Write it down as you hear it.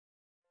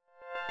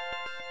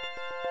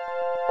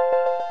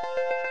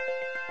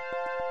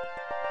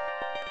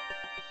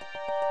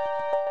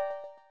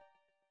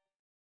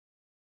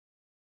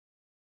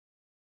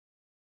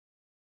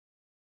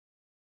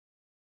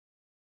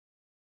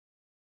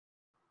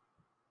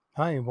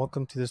Hi, and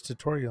welcome to this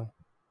tutorial.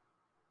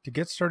 To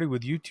get started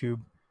with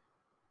YouTube,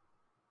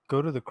 go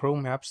to the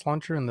Chrome Apps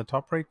Launcher in the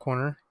top right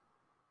corner.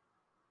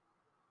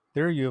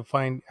 There you'll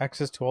find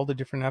access to all the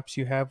different apps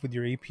you have with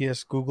your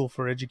APS Google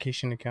for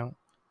Education account.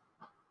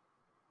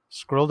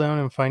 Scroll down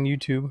and find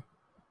YouTube.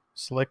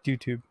 Select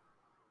YouTube.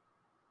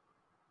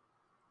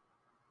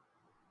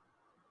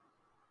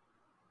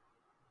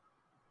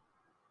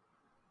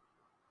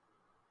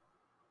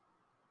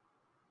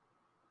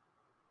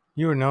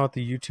 You are now at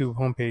the YouTube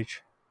homepage.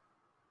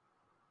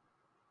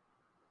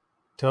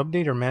 To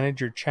update or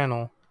manage your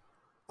channel,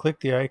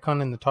 click the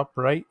icon in the top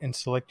right and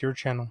select your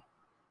channel.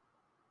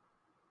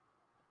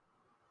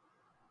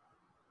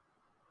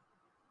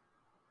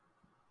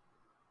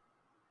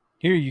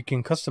 Here you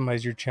can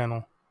customize your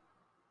channel.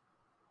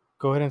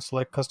 Go ahead and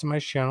select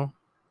Customize Channel.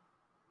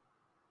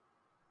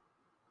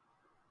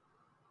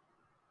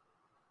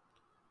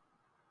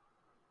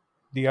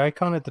 The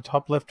icon at the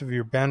top left of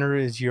your banner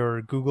is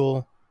your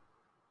Google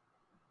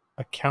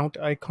account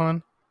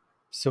icon.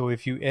 So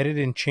if you edit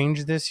and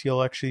change this,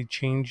 you'll actually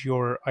change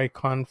your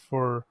icon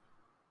for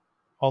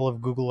all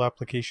of Google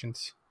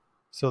applications.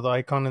 So the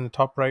icon in the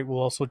top right will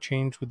also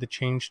change with the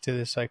change to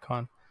this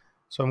icon.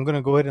 So I'm going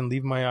to go ahead and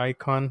leave my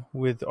icon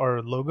with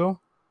our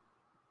logo.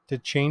 To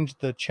change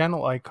the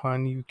channel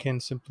icon, you can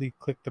simply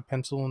click the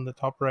pencil in the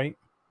top right.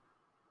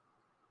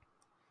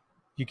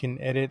 You can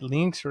edit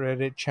links or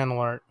edit channel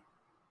art.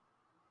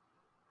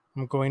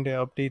 I'm going to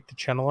update the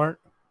channel art.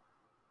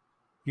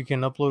 You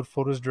can upload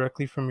photos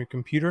directly from your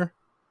computer.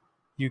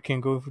 You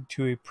can go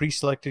to a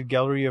pre-selected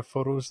gallery of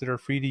photos that are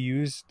free to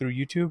use through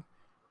YouTube,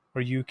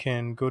 or you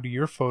can go to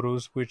your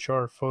photos, which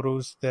are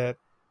photos that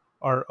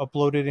are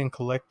uploaded and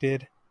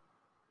collected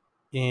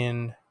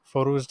in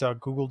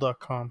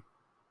photos.google.com.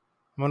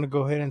 I'm going to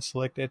go ahead and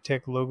select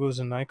EdTech logos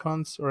and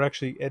icons, or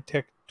actually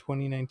EdTech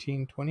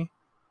 2019-20.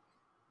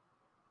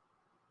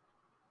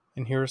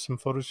 And here are some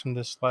photos from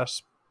this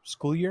last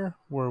school year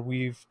where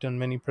we've done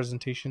many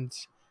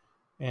presentations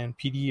and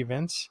PD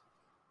events.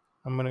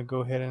 I'm going to go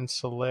ahead and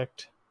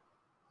select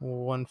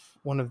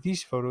one of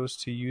these photos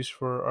to use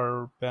for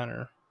our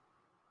banner.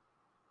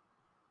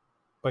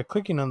 By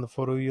clicking on the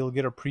photo, you'll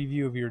get a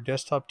preview of your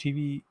desktop,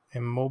 TV,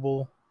 and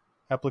mobile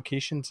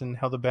applications and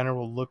how the banner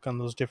will look on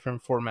those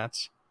different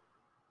formats.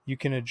 You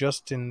can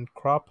adjust and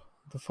crop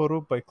the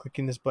photo by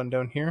clicking this button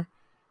down here.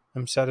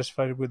 I'm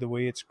satisfied with the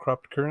way it's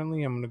cropped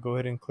currently. I'm going to go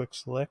ahead and click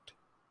select.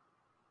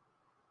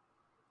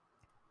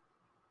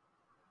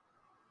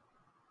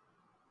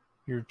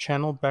 Your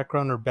channel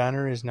background or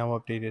banner is now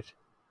updated.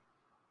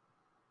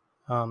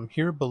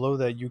 Here below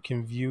that you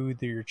can view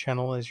either your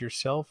channel as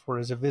yourself or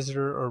as a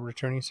visitor or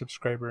returning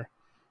subscriber.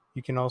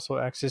 You can also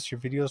access your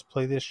videos,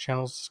 playlists,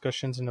 channels,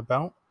 discussions, and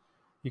about.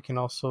 You can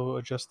also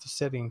adjust the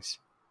settings.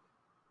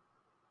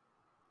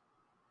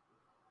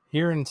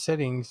 Here in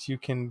settings, you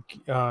can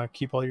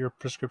keep all your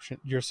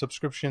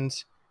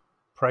subscriptions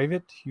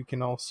private. You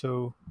can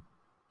also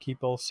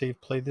keep all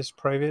save playlist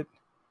private.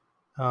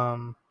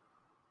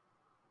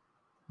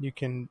 You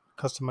can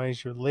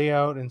customize your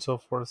layout and so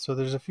forth. So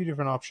there's a few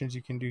different options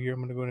you can do here. I'm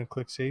going to go ahead and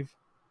click save.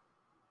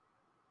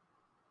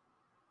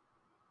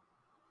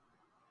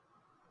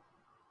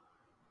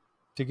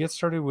 To get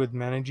started with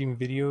managing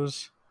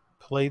videos,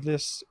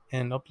 playlists,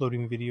 and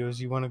uploading videos,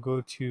 you want to go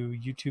to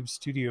YouTube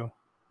Studio.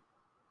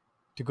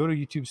 To go to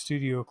YouTube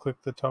Studio, click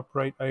the top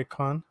right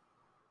icon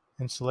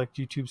and select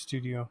YouTube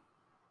Studio.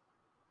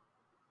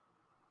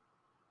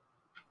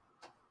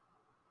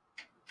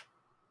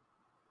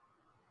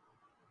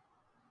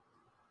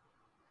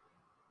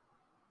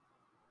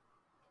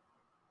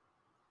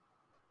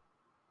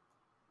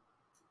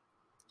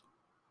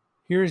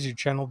 Here is your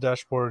channel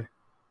dashboard.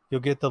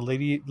 You'll get the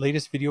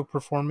latest video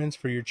performance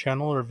for your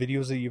channel or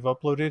videos that you've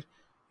uploaded.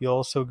 You'll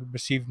also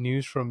receive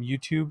news from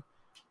YouTube.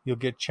 You'll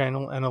get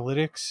channel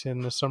analytics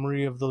and the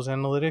summary of those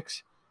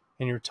analytics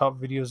and your top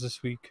videos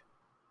this week.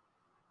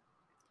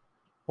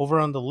 Over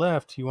on the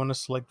left, you want to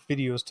select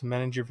videos to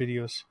manage your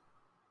videos.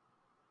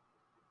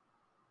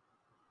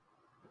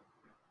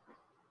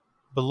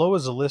 Below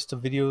is a list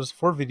of videos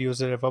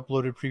that I've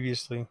uploaded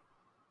previously.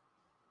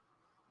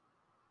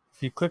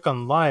 If you click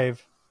on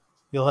live,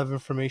 you'll have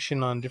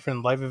information on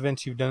different live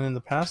events you've done in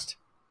the past.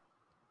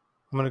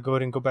 I'm going to go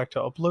ahead and go back to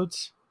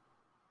uploads.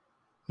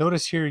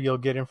 Notice here you'll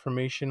get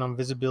information on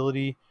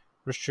visibility,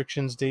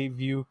 restrictions, date,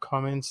 view,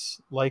 comments,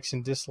 likes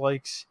and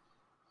dislikes,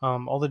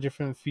 all the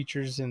different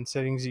features and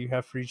settings that you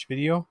have for each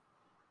video.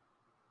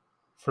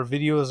 For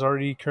videos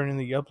already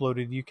currently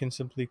uploaded, you can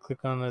simply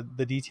click on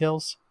the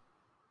details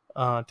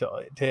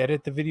to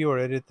edit the video or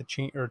edit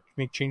or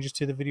make changes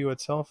to the video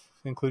itself,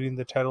 including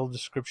the title,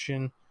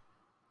 description,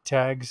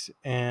 tags,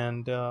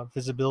 and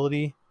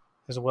visibility,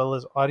 as well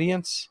as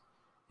audience.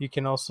 You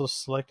can also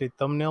select a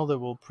thumbnail that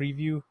will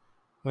preview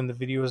when the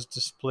video is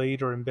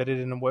displayed or embedded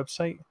in a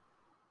website.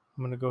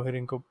 I'm going to go ahead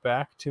and go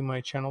back to my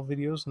channel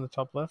videos in the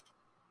top left.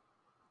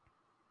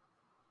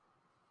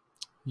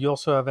 You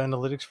also have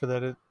analytics for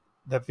that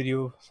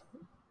video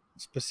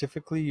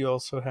specifically. You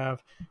also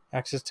have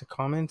access to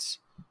comments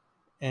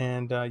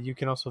And you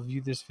can also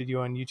view this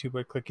video on YouTube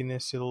by clicking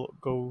this. It'll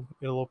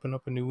open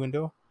up a new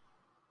window.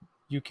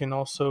 You can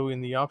also,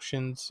 in the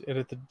options,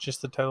 edit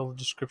just the title,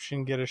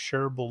 description, get a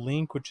shareable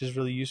link, which is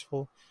really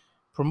useful.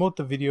 Promote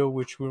the video,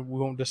 which we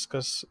won't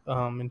discuss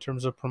in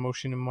terms of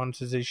promotion and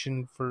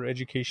monetization for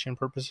education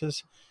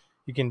purposes.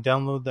 You can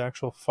download the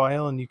actual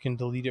file and you can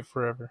delete it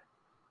forever.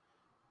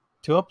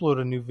 To upload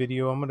a new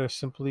video, I'm going to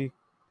simply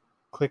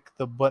click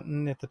the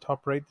button at the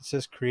top right that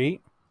says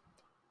create,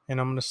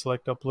 and I'm going to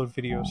select upload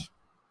videos.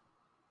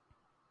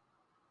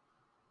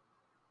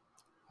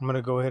 I'm going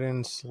to go ahead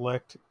and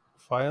select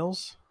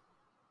files.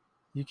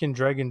 You can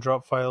drag and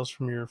drop files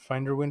from your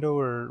Finder window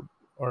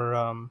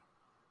or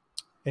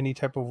any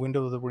type of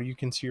window where you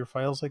can see your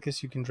files like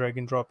this. You can drag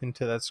and drop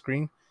into that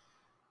screen.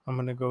 I'm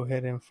going to go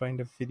ahead and find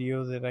a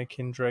video that I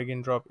can drag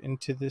and drop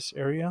into this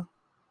area.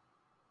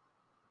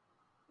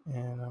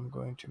 And I'm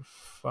going to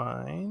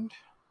find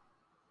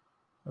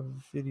a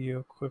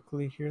video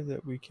quickly here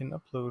that we can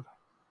upload.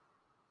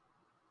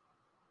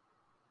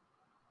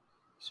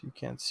 So you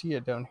can't see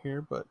it down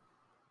here, but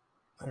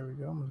there we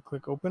go. I'm going to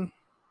click open.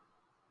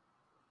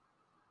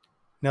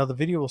 Now the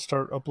video will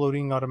start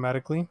uploading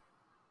automatically.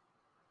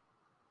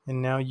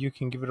 And now you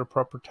can give it a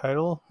proper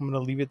title. I'm going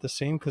to leave it the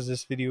same because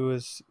this video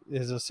is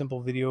a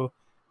simple video,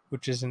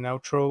 which is an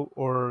outro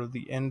or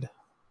the end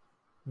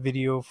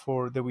video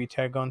that we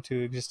tag onto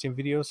existing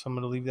videos. So I'm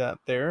going to leave that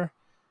there.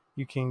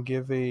 You can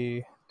give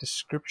a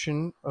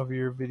description of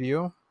your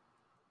video.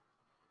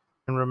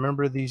 And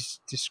remember, these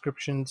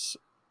descriptions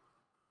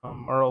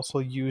are also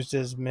used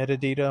as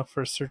metadata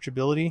for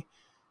searchability.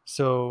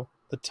 So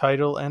the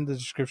title and the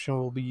description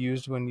will be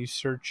used when you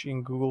search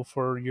in Google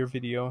for your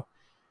video.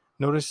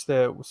 Notice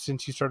that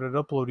since you started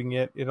uploading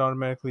it, it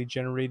automatically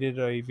generated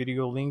a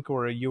video link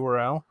or a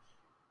URL.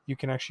 You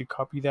can actually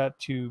copy that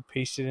to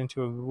paste it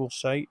into a Google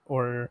site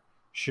or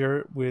share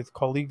it with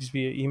colleagues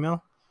via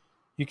email.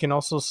 You can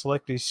also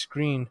select a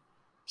screen.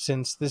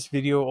 Since this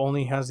video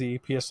only has the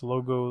APS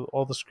logo,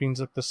 all the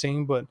screens look the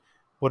same, but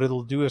what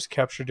it'll do is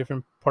capture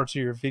different parts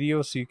of your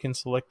video, so you can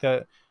select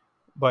that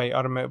by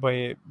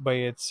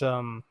its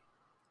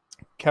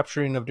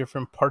capturing of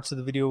different parts of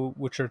the video,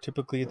 which are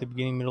typically at the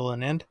beginning, middle,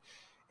 and end.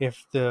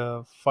 If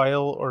the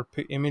file or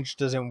image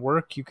doesn't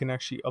work, you can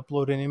actually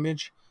upload an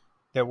image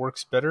that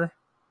works better.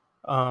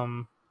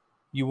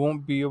 You'll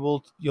be able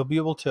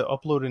to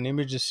upload an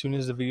image as soon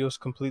as the video is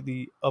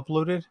completely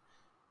uploaded.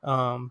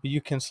 But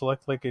you can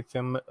select like a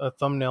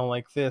thumbnail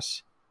like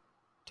this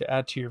to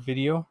add to your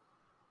video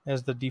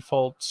as the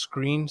default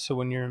screen. So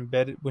when your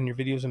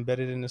video is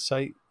embedded in the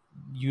site,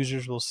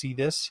 users will see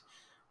this.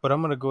 But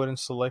I'm going to go ahead and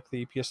select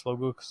the APS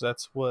logo because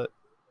that's what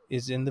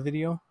is in the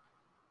video.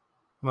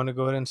 I'm going to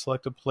go ahead and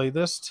select a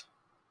playlist.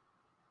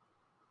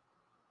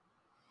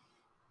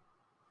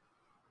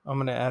 I'm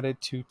going to add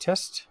it to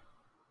test.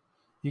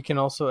 You can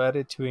also add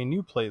it to a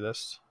new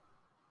playlist.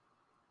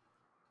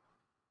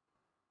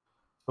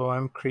 So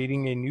I'm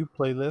creating a new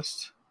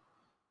playlist.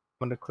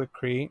 I'm going to click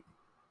create.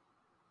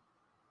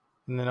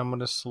 And then I'm going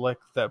to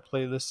select that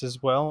playlist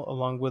as well,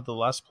 along with the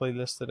last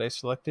playlist that I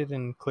selected,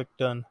 and click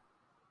done.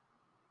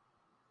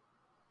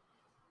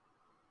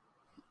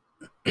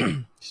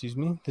 Excuse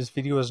me. This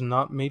video is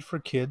not made for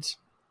kids.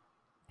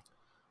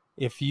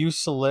 If you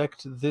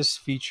select this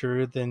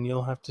feature, then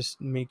you'll have to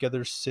make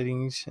other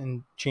settings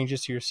and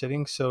changes to your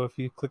settings. So if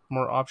you click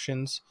more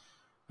options,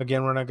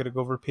 again, we're not going to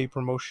go over paid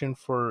promotion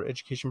for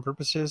education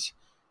purposes.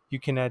 You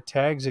can add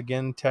tags.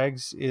 Again,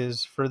 tags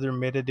is further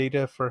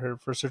metadata for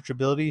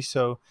searchability.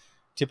 So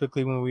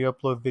typically when we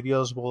upload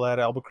videos, we'll add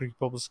Albuquerque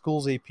Public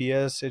Schools,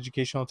 APS,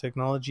 educational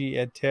technology,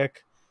 ed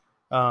tech,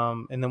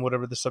 and then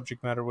whatever the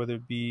subject matter, whether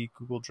it be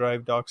Google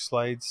Drive, Docs,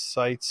 Slides,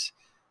 Sites,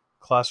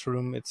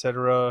 Classroom,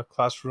 etc.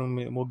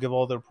 Classroom, we'll give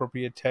all the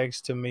appropriate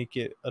tags to make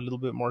it a little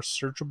bit more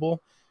searchable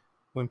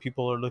when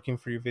people are looking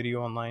for your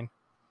video online.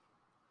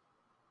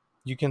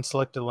 You can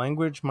select a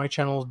language. My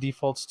channel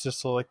defaults to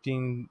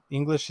selecting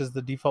English as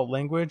the default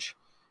language,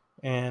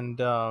 and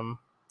what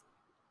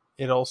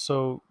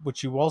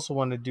you also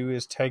want to do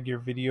is tag your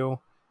video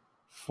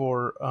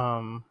for,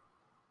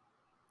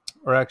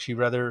 or actually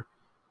rather,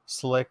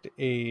 select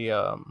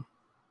a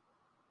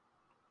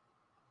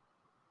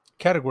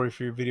category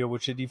for your video,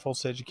 which it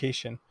defaults to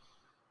education.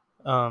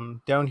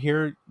 Down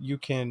here, you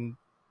can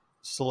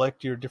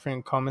select your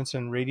different comments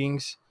and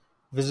ratings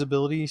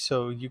visibility,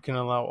 so you can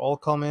allow all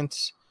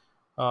comments,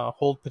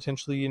 hold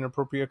potentially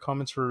inappropriate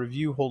comments for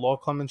review, hold all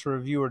comments for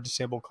review, or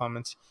disable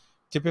comments.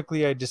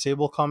 Typically, I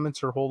disable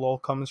comments or hold all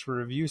comments for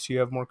review, so you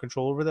have more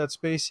control over that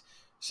space.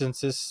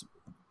 Since this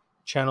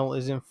channel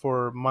isn't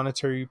for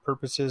monetary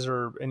purposes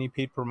or any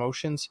paid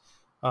promotions,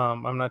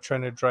 I'm not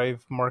trying to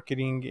drive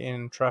marketing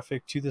and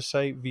traffic to the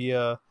site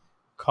via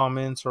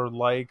comments or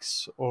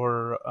likes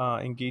or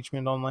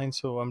engagement online,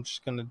 so I'm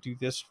just going to do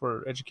this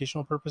for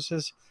educational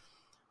purposes.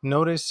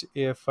 Notice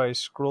if I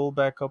scroll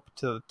back up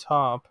to the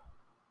top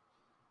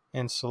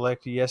and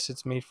select yes,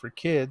 it's made for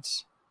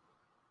kids,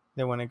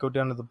 then when I go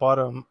down to the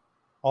bottom,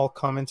 all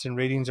comments and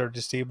ratings are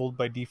disabled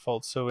by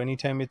default. So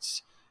anytime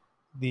it's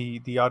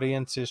the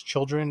audience is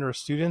children or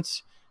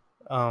students,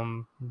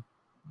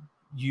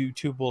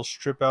 YouTube will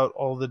strip out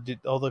all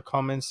the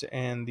comments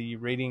and the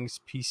ratings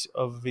piece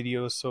of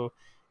videos, so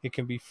it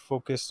can be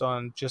focused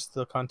on just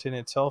the content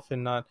itself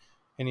and not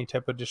any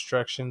type of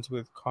distractions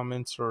with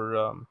comments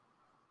or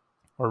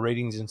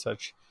ratings and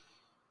such.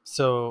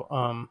 So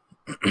I'm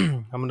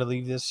going to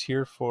leave this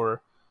here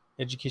for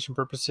education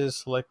purposes.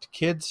 Select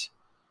kids.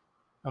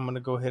 I'm going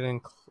to go ahead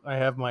and I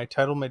have my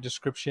title, my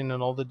description,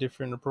 and all the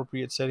different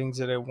appropriate settings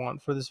that I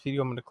want for this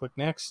video. I'm going to click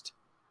next.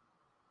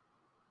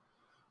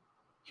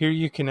 Here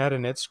you can add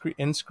an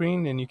end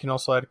screen, and you can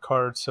also add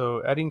cards.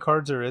 So adding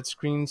cards or end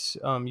screens,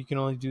 you can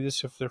only do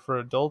this if they're for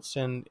adults,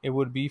 and it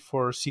would be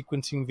for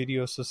sequencing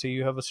videos. So say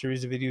you have a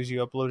series of videos,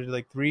 you uploaded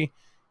like 3,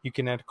 you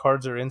can add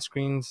cards or end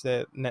screens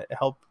that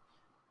help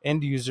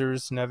end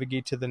users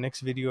navigate to the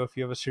next video if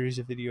you have a series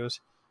of videos.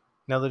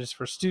 Now that it's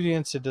for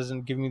students, it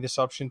doesn't give me this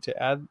option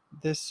to add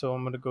this, so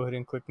I'm going to go ahead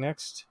and click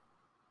next.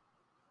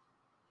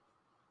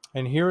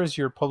 And here is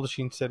your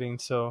publishing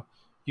settings. So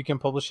you can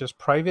publish as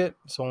private,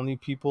 so only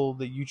people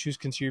that you choose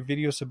can see your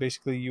video. So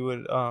basically you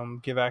would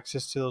give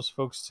access to those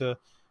folks to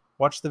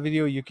watch the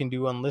video. You can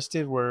do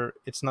unlisted, where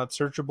it's not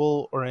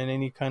searchable or in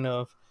any kind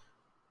of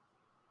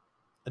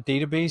a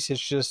database. It's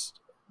just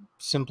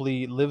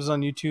simply lives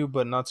on YouTube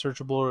but not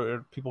searchable,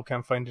 or people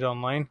can't find it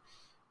online.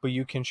 But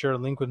you can share a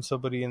link with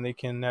somebody and they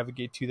can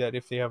navigate to that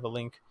if they have a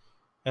link.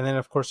 And then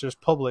of course there's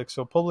public.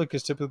 So public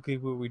is typically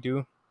what we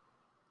do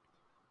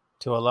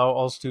to allow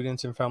all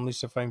students and families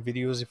to find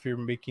videos if you're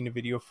making a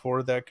video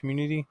for that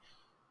community.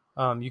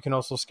 You can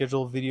also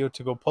schedule a video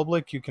to go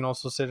public. You can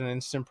also set an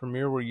instant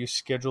premiere where you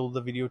schedule the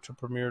video to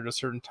premiere at a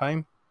certain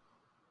time.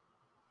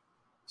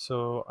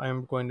 So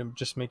I'm going to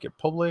just make it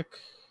public.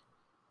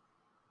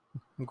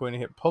 I'm going to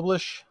hit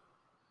publish.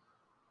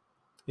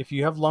 If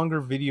you have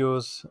longer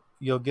videos,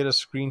 you'll get a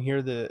screen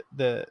here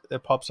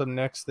that pops up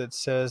next that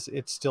says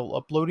it's still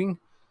uploading.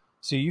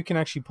 So you can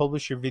actually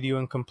publish your video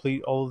and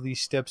complete all of these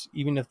steps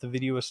even if the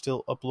video is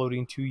still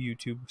uploading to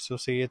YouTube. So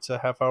say it's a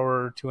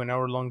half-hour to an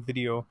hour long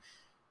video,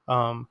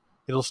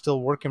 it'll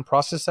still work and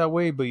process that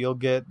way, but you'll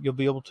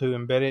be able to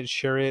embed it,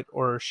 share it,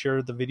 or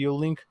share the video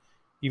link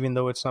even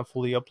though it's not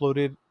fully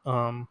uploaded.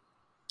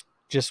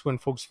 Just when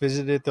folks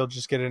visit it, they'll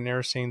just get an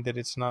error saying that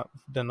it's not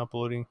done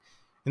uploading.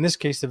 In this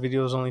case, the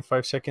video is only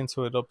 5 seconds,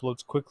 so it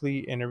uploads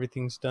quickly and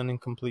everything's done and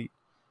complete.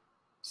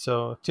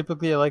 So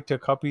typically I like to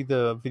copy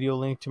the video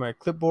link to my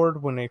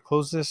clipboard when I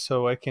close this,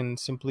 so I can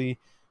simply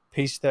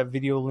paste that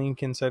video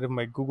link inside of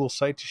my Google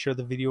site to share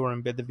the video or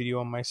embed the video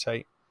on my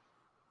site.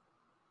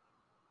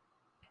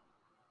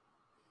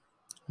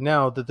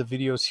 Now that the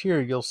video is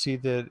here, you'll see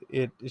that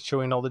it's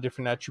showing all the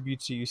different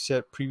attributes that you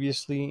set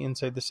previously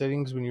inside the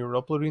settings when you were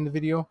uploading the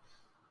video.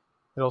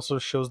 It also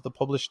shows the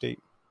publish date.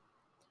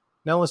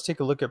 Now let's take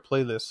a look at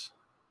playlists.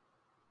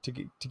 To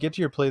get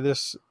to your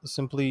playlist,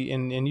 simply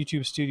in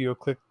YouTube Studio,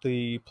 click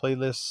the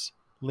playlists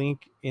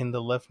link in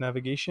the left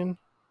navigation.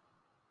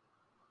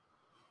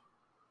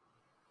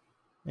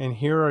 And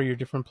here are your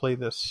different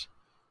playlists.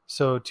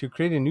 So to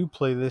create a new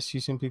playlist, you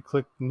simply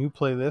click New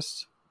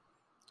Playlist.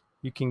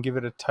 You can give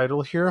it a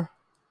title here.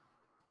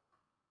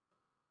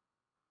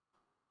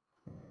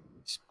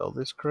 Spell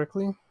this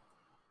correctly.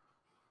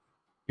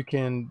 You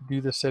can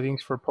do the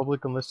settings for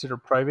public, unlisted, or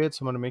private.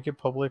 So I'm going to make it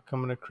public. I'm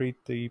going to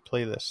create the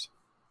playlist.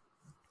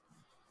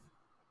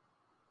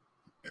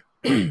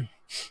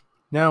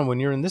 Now when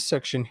you're in this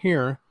section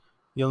here,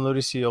 you'll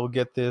notice you'll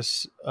get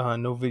this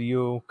no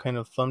video kind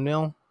of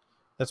thumbnail.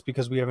 That's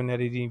because we haven't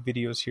added any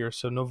videos here,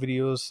 so no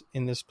videos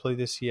in this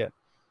playlist yet.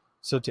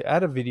 So to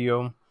add a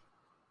video,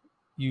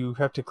 you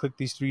have to click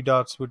these 3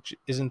 dots, which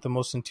isn't the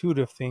most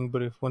intuitive thing,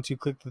 but once you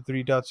click the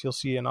 3 dots, you'll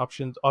see an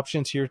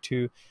options here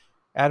to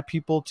add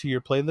people to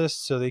your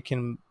playlist so they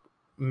can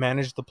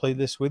manage the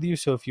playlist with you.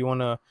 So if you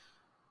want to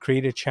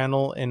create a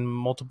channel and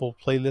multiple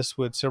playlists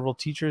with several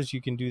teachers,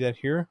 you can do that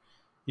here.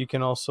 You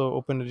can also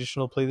open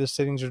additional playlist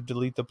settings or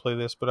delete the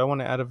playlist, but I want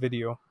to add a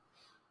video.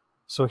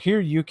 So here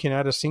you can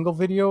add a single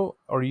video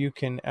or you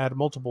can add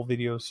multiple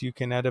videos. You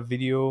can add a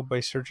video by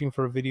searching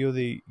for a video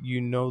that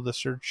you know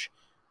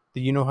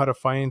how to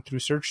find through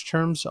search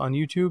terms on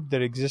YouTube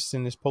that exists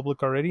and is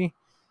public already.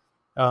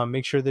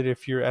 Make sure that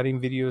if you're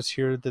adding videos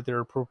here that they're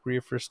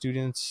appropriate for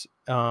students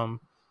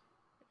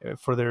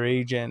for their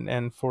age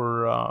and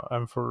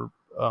for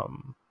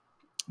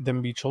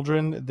them be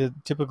children.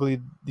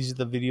 Typically these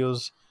are the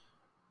videos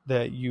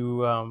that you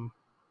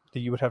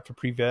would have to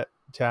pre-vet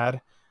to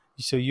add.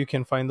 So you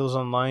can find those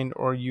online,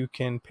 or you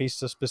can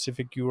paste a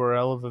specific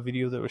URL of a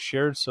video that was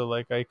shared. So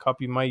like I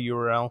copy my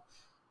URL,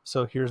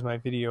 so here's my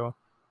video.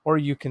 Or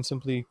you can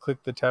simply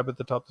click the tab at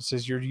the top that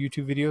says your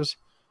YouTube videos,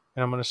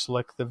 and I'm going to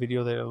select the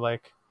video that I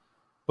like.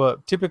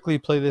 But typically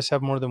playlists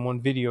have more than one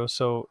video,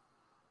 so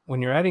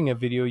when you're adding a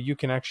video, you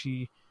can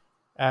actually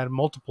add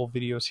multiple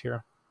videos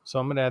here. So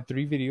I'm going to add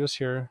 3 videos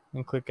here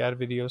and click add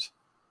videos.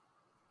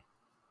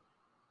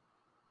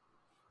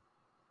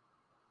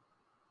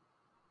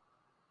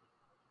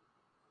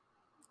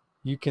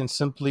 You can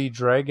simply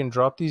drag and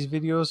drop these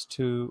videos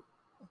to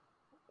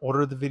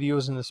order the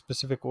videos in a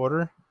specific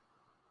order.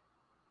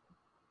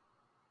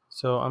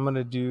 So I'm going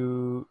to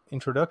do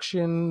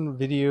introduction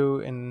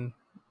video and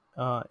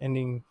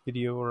ending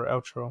video or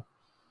outro.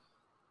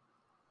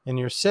 In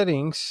your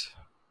settings,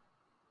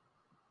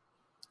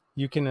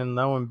 you can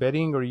allow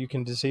embedding or you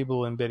can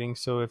disable embedding.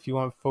 So if you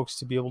want folks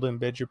to be able to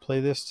embed your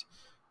playlist,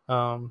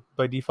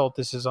 by default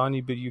this is on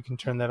you, but you can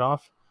turn that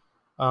off.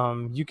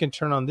 You can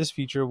turn on this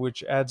feature,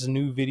 which adds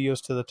new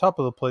videos to the top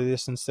of the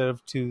playlist instead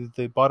of to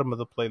the bottom of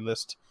the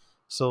playlist.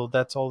 So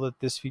that's all that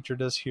this feature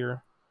does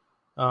here.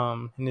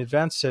 In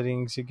advanced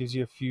settings, it gives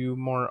you a few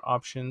more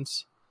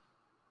options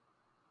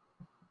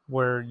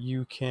where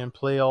you can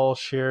play all,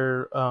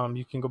 share.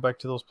 You can go back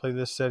to those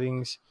playlist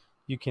settings.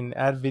 You can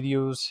add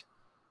videos.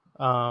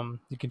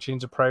 You can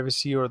change the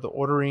privacy or the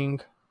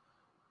ordering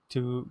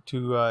to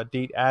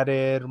date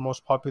added or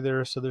most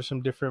popular. So there's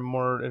some different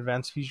more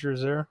advanced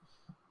features there.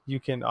 You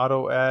can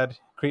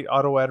create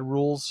auto add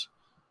rules.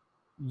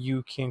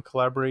 You can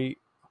collaborate.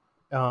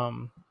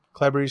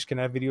 Collaborators can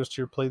add videos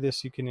to your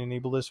playlist. You can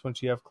enable this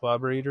once you have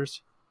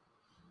collaborators.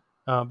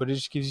 But it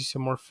just gives you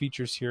some more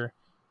features here.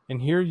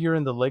 And here you're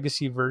in the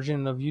legacy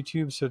version of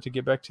YouTube. So to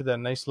get back to that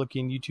nice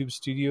looking YouTube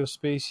Studio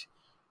space,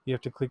 you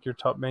have to click your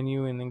top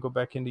menu and then go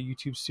back into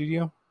YouTube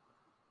Studio.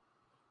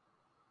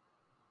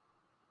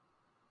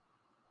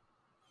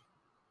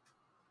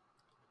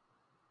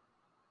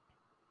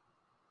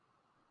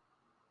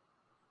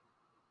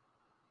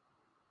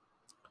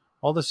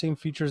 All the same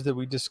features that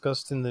we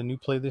discussed in the new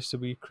playlist that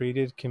we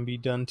created can be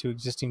done to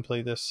existing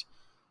playlists.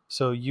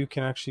 So you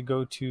can actually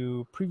go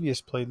to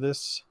previous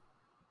playlists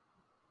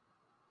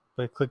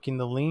by clicking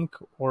the link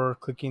or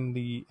clicking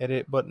the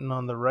edit button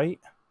on the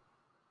right.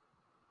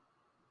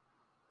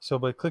 So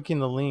by clicking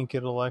the link,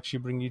 it'll actually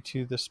bring you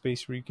to the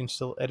space where you can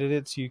still edit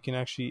it. So you can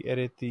actually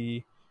edit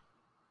the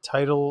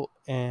title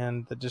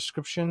and the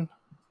description.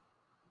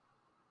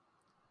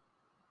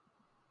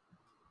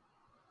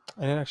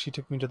 And it actually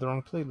took me to the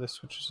wrong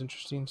playlist, which is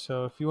interesting.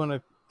 So if you want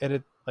to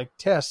edit like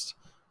test,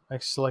 I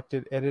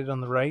selected edit on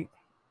the right.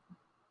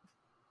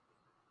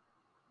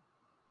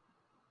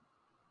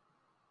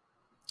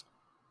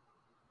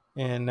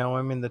 And now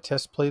I'm in the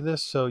test playlist,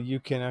 so you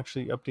can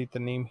actually update the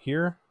name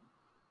here.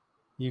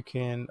 You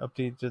can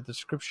update the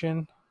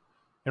description.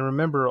 And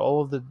remember,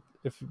 all of the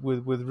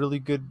with really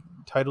good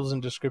titles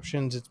and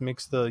descriptions, it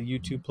makes the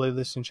YouTube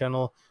playlist and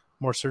channel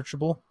more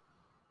searchable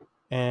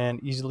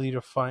and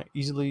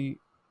easily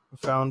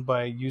found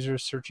by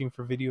users searching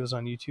for videos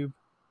on YouTube.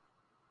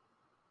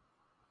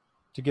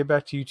 To get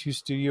back to YouTube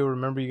Studio,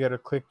 remember you got to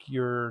click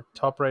your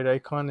top right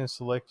icon and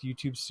select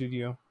YouTube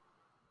Studio.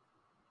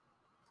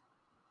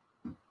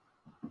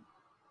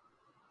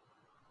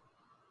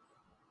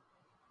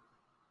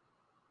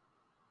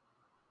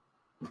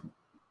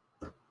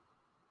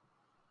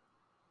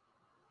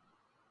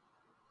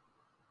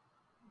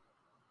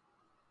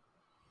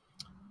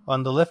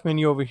 On the left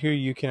menu over here,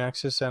 you can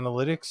access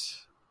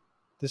analytics.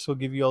 This will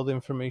give you all the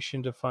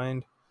information to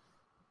find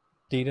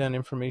data and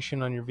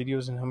information on your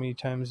videos and how many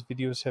times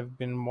videos have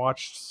been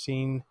watched,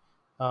 seen,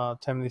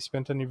 time they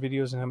spent on your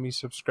videos, and how many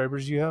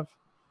subscribers you have.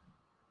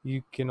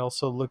 You can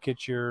also look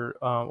at your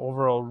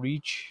overall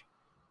reach,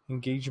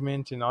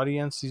 engagement, and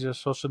audience. These are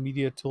social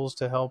media tools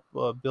to help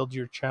build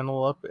your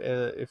channel up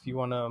if you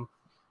want to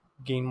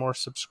gain more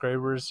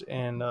subscribers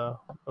and a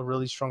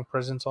really strong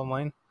presence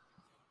online.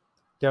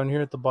 Down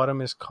here at the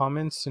bottom is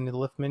comments in the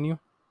left menu.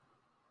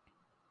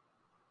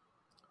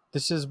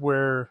 This is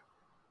where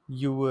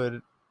you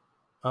would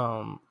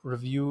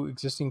review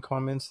existing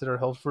comments that are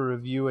held for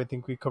review. I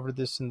think we covered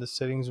this in the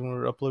settings when we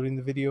were uploading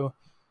the video,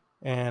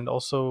 and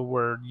also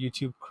where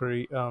YouTube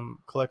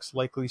collects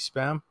likely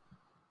spam.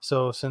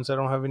 So since I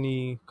don't have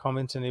any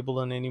comments enabled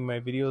on any of my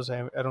videos,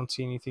 I don't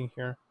see anything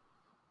here.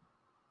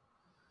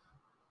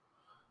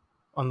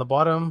 On the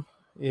bottom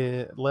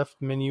left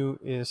menu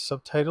is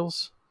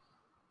subtitles.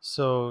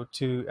 So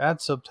to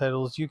add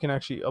subtitles, you can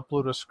actually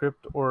upload a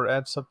script or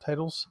add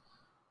subtitles.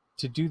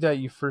 To do that,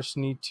 you first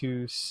need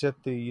to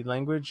set the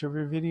language of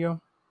your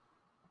video.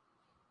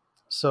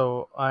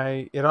 So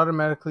it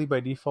automatically by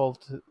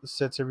default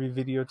sets every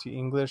video to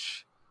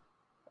English,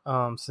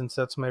 since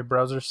that's my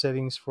browser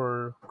settings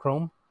for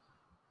Chrome.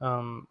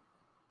 Here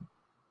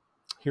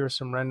are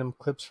some random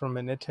clips from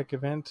a NetTech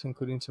event,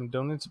 including some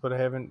donuts, but I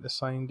haven't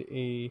assigned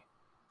a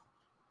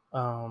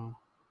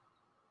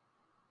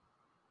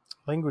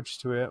language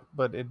to it,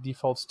 but it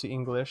defaults to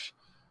English.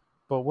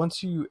 But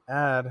once you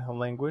add a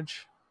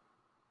language,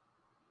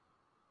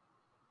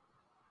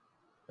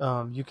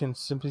 you can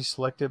simply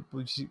select it.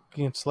 You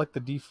can select the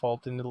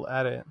default and it'll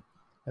add it.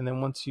 And then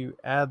once you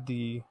add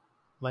the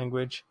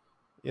language,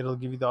 it'll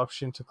give you the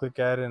option to click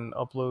add and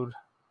upload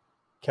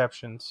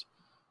captions.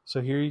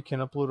 So here you can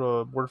upload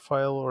a Word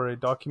file or a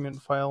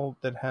document file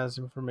that has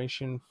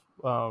information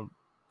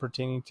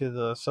pertaining to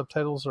the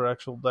subtitles or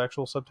the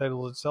actual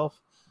subtitles itself.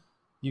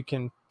 You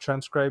can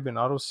transcribe and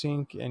auto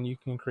sync, and you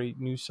can create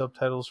new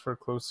subtitles for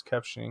closed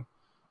captioning.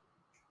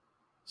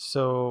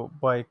 So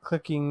by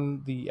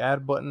clicking the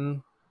add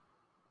button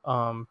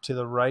to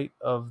the right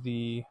of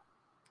the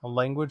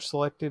language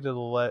selected,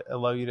 it'll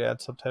allow you to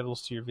add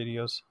subtitles to your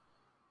videos.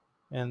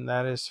 and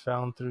that is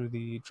found through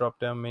the drop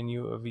down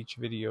menu of each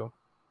video.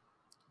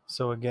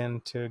 So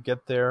again, to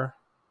get there,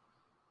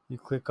 you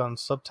click on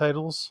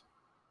Subtitles.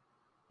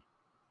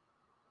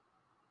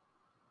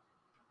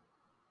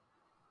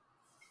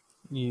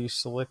 You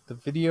select the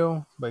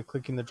video by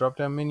clicking the drop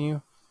down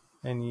menu,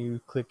 and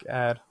you click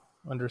Add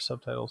under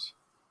Subtitles.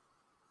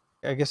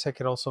 I guess I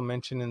could also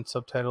mention in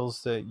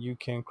Subtitles that you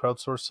can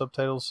crowdsource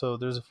subtitles. So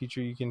there's a feature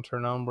you can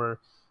turn on where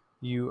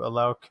you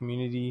allow the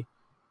community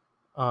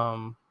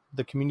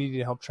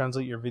to help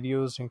translate your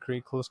videos and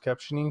create closed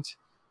captionings.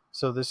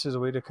 So this is a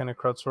way to kind of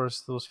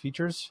crowdsource those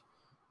features.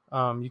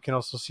 You can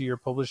also see your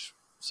published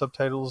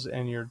subtitles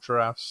and your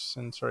drafts.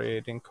 And sorry, I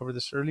didn't cover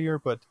this earlier,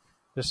 but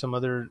there's some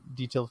other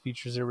detailed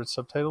features there with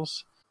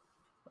subtitles.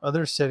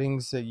 Other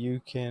settings that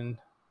you can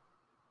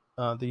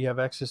that you have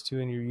access to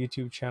in your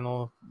YouTube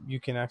channel, you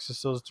can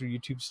access those through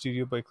YouTube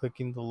Studio by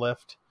clicking the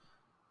left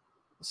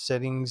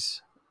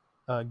settings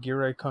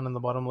gear icon on the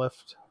bottom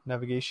left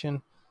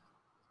navigation.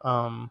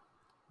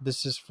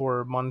 This is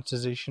for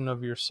monetization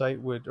of your site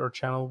or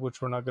channel,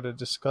 which we're not going to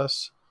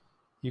discuss.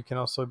 You can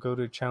also go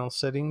to channel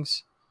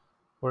settings,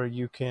 where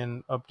you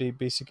can update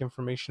basic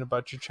information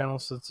about your channel.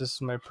 So this is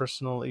my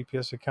personal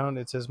APS account.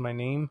 It says my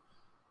name.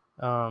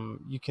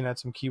 You can add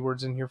some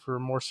keywords in here for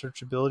more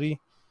searchability.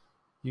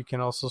 You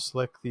can also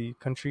select the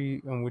country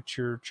in which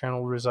your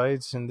channel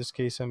resides. In this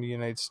case, I'm the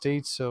United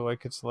States, so I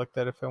could select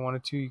that if I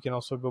wanted to. You can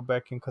also go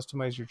back and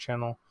customize your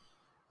channel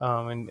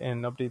and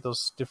update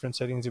those different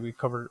settings that we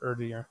covered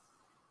earlier.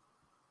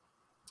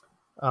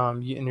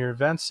 In your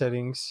advanced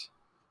settings,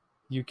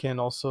 you can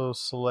also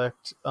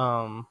select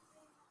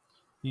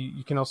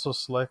you can also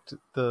select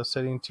the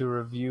setting to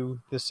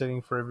review this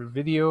setting for every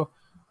video,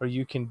 or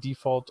you can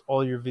default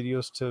all your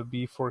videos to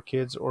be for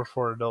kids or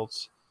for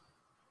adults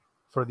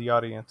for the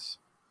audience.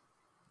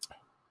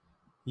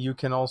 You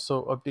can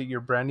also update your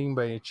branding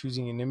by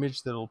choosing an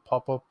image that will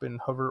pop up and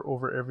hover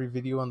over every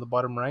video on the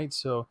bottom right.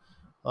 So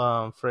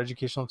for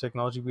educational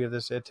technology, we have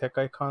this EdTech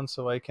icon,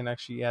 so I can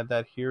actually add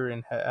that here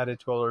and add it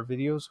to all our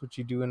videos, which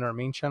you do in our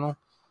main channel.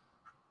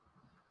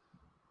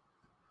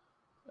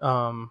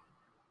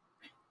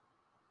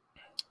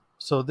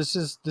 So this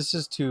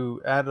is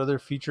to add other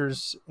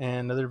features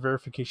and other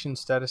verification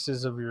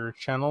statuses of your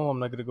channel. I'm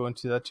not going to go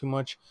into that too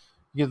much.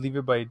 You can leave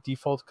it by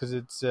default because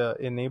it's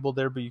enabled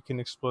there, but you can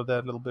explore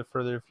that a little bit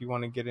further if you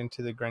want to get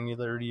into the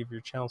granularity of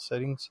your channel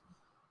settings.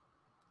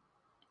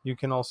 You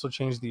can also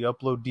change the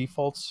upload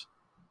defaults.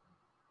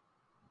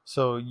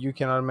 So you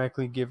can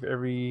automatically give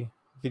every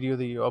video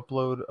that you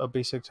upload a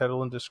basic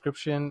title and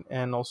description,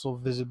 and also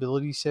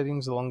visibility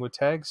settings along with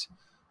tags.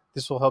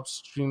 This will help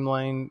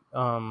streamline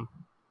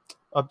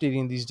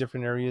updating these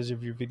different areas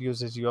of your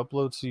videos as you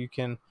upload. So you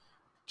can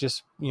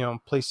just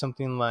place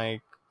something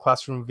like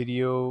classroom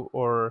video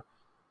or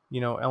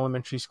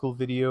elementary school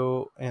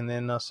video, and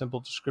then a simple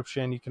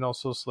description. You can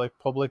also select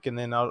public and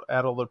then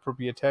add all the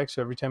appropriate tags,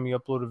 so every time you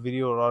upload a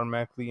video it'll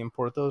automatically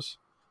import those.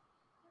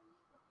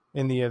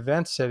 In the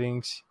advanced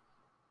settings,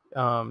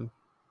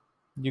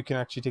 you can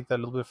actually take that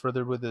a little bit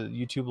further with the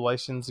YouTube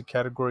license. The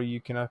category you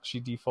can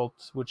actually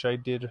default, which I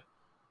did,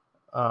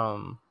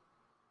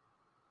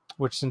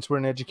 which since we're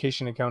an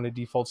education account, it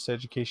defaults to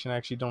education. I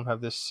actually don't have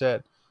this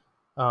set,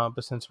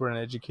 but since we're an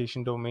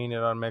education domain, it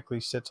automatically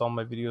sets all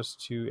my videos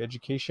to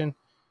education.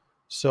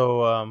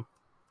 So I'm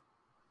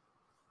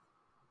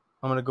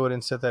going to go ahead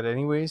and set that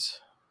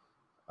anyways.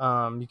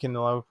 You can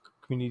allow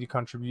community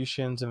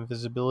contributions and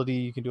visibility.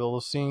 You can do all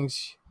those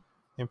things.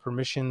 And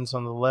permissions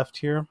on the left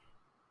here.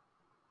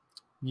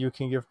 You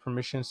can give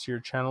permissions to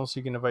your channel, so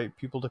you can invite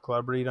people to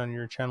collaborate on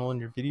your channel and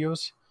your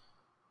videos.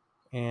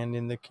 And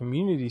in the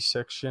community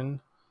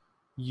section,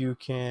 you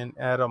can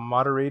add a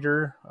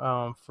moderator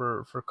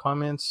for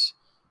comments.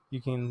 You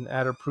can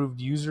add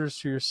approved users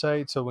to your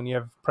site, so when you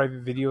have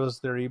private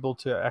videos, they're able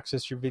to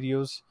access your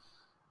videos.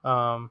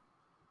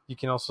 You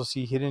can also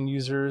see hidden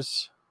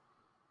users.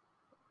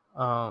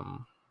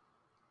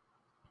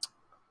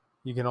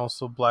 You can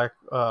also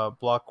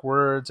block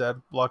words,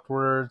 add blocked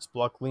words,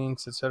 block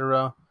links,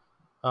 etc.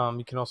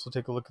 You can also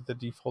take a look at the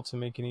defaults and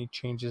make any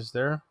changes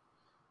there.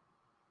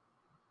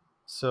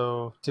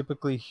 So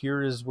typically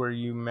here is where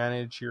you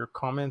manage your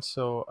comments.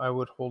 So I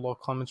would hold all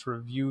comments for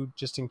review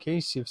just in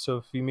case. If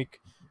you make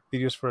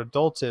videos for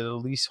adults, it at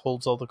least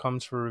holds all the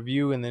comments for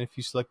review. And then if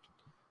you select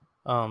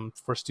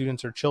for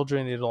students or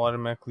children, it'll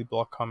automatically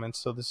block comments.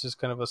 So this is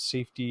kind of a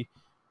safety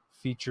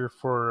feature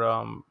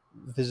for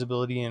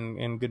visibility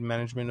and good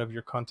management of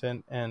your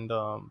content and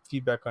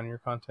feedback on your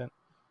content.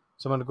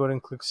 So I'm going to go ahead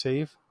and click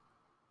save.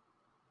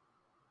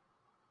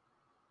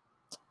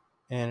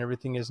 And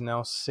everything is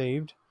now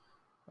saved.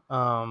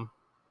 I'm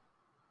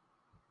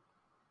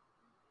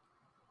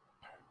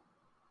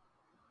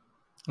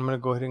going to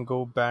go ahead and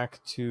go back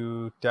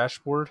to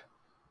dashboard.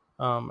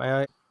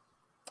 And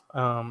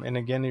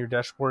again, your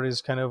dashboard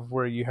is kind of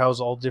where you house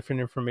all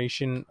different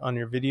information on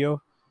your videos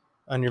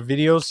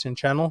and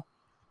channel.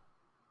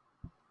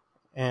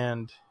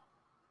 And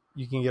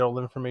you can get all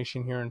the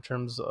information here in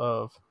terms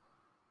of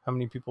how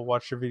many people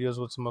watch your videos,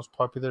 what's the most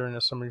popular, and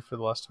a summary for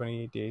the last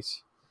 28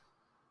 days.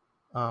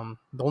 The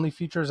only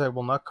features I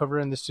will not cover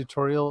in this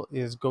tutorial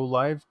is Go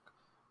Live.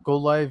 Go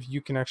Live,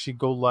 you can actually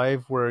go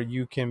live where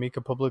you can make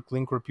a public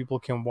link where people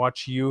can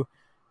watch you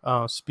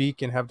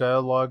speak and have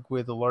dialogue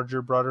with a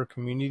larger, broader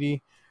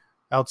community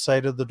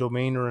outside of the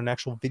domain or an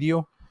actual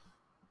video.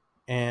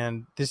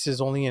 And this is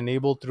only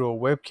enabled through a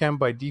webcam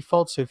by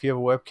default. So if you have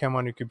a webcam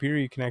on your computer,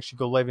 you can actually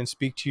go live and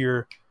speak to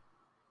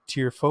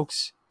your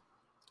folks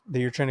that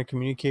you're trying to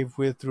communicate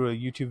with through a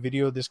YouTube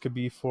video. This could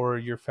be for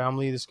your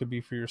family, this could be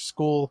for your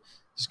school,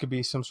 this could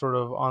be some sort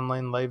of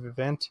online live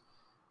event.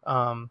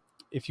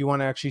 If you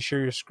want to actually share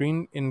your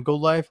screen in Go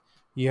Live,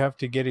 you have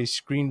to get a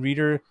screen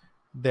reader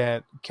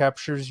that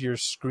captures your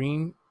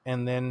screen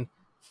and then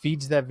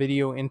feeds that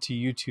video into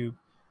YouTube.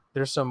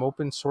 There's some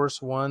open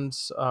source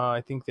ones.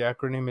 I think the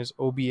acronym is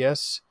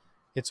OBS.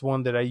 It's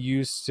one that I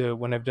use to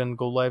when I've done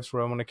Go Lives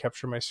where I want to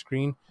capture my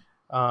screen.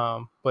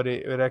 But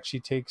it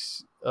actually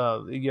takes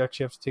you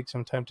actually have to take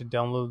some time to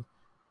download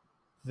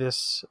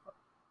this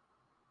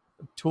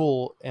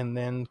tool and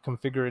then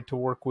configure it to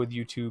work with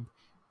YouTube,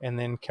 and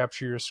then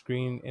capture your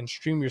screen and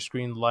stream your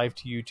screen live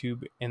to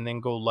YouTube and then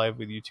go live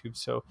with YouTube.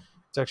 So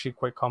it's actually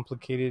quite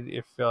complicated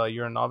if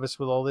you're a novice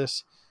with all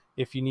this.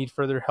 If you need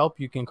further help,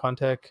 you can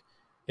contact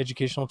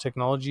Educational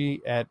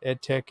Technology at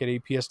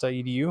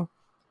edtech@aps.edu.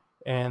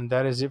 And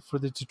that is it for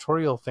the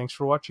tutorial. Thanks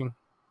for watching.